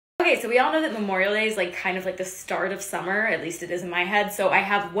Okay, so we all know that Memorial Day is like kind of like the start of summer, at least it is in my head. So I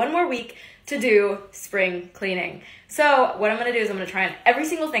have one more week to do spring cleaning. So what I'm gonna do is I'm gonna try on every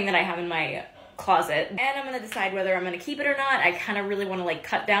single thing that I have in my closet, and I'm gonna decide whether I'm gonna keep it or not. I kind of really want to like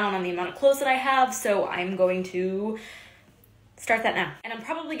cut down on the amount of clothes that I have, so I'm going to start that now. And I'm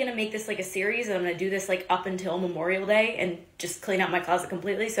probably gonna make this like a series, and I'm gonna do this like up until Memorial Day and just clean out my closet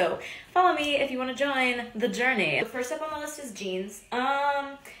completely. So follow me if you want to join the journey. The first up on the list is jeans.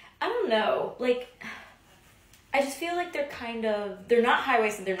 I don't know, like, I just feel like they're not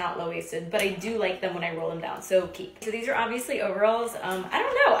high-waisted, they're not low-waisted, but I do like them when I roll them down, so keep. So these are obviously overalls. I don't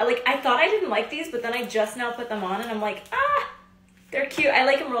know, like, I thought I didn't like these, but then I just now put them on and I'm like, they're cute. I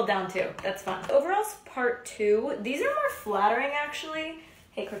like them rolled down too, that's fun. Overalls part 2, these are more flattering actually.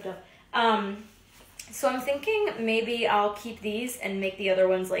 Hey, Crypto. So I'm thinking maybe I'll keep these and make the other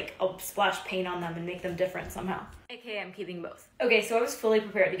ones like, I'll splash paint on them and make them different somehow. AKA I'm keeping both. Okay, so I was fully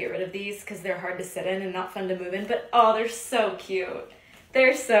prepared to get rid of these because they're hard to sit in and not fun to move in, but oh, they're so cute.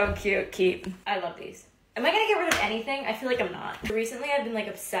 They're so cute. Keep. I love these. Am I gonna get rid of anything? I feel like I'm not. Recently I've been like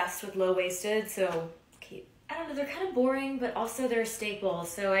obsessed with low-waisted, so keep. I don't know, they're kind of boring, but also they're a staple,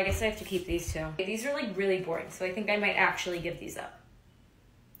 so I guess I have to keep these too. These are like really boring, so I think I might actually give these up.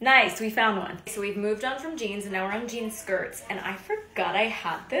 Nice, we found one. So we've moved on from jeans and now we're on jean skirts, and I forgot I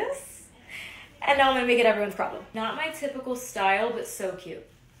had this. And now I'm gonna make it everyone's problem. Not my typical style, but so cute.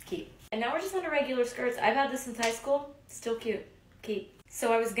 Keep. And now we're just on to regular skirts. I've had this since high school. Still cute. Keep.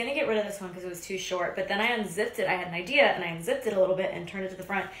 So I was gonna get rid of this one because it was too short, but then I unzipped it. I had an idea and I unzipped it a little bit and turned it to the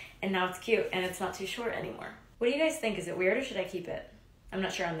front, and now it's cute and it's not too short anymore. What do you guys think? Is it weird or should I keep it? I'm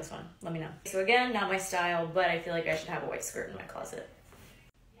not sure on this one. Let me know. So again, not my style, but I feel like I should have a white skirt in my closet.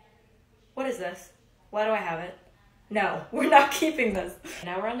 What is this? Why do I have it? No, we're not keeping this.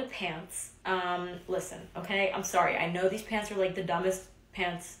 Now we're on to pants. Listen, okay? I'm sorry. I know these pants are like the dumbest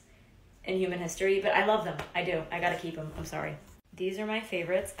pants in human history, but I love them. I do. I gotta keep them. I'm sorry. These are my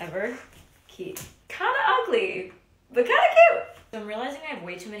favorites ever. Keep. Kinda ugly, but kinda cute. So I'm realizing I have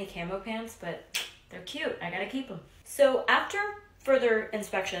way too many camo pants, but they're cute. I gotta keep them. So after further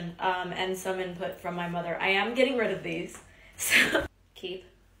inspection and some input from my mother, I am getting rid of these. So keep.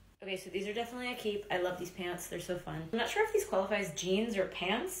 Okay, so these are definitely a keep. I love these pants. They're so fun. I'm not sure if these qualify as jeans or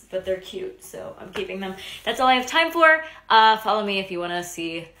pants, but they're cute, so I'm keeping them. That's all I have time for. Follow me if you want to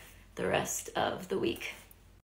see the rest of the week.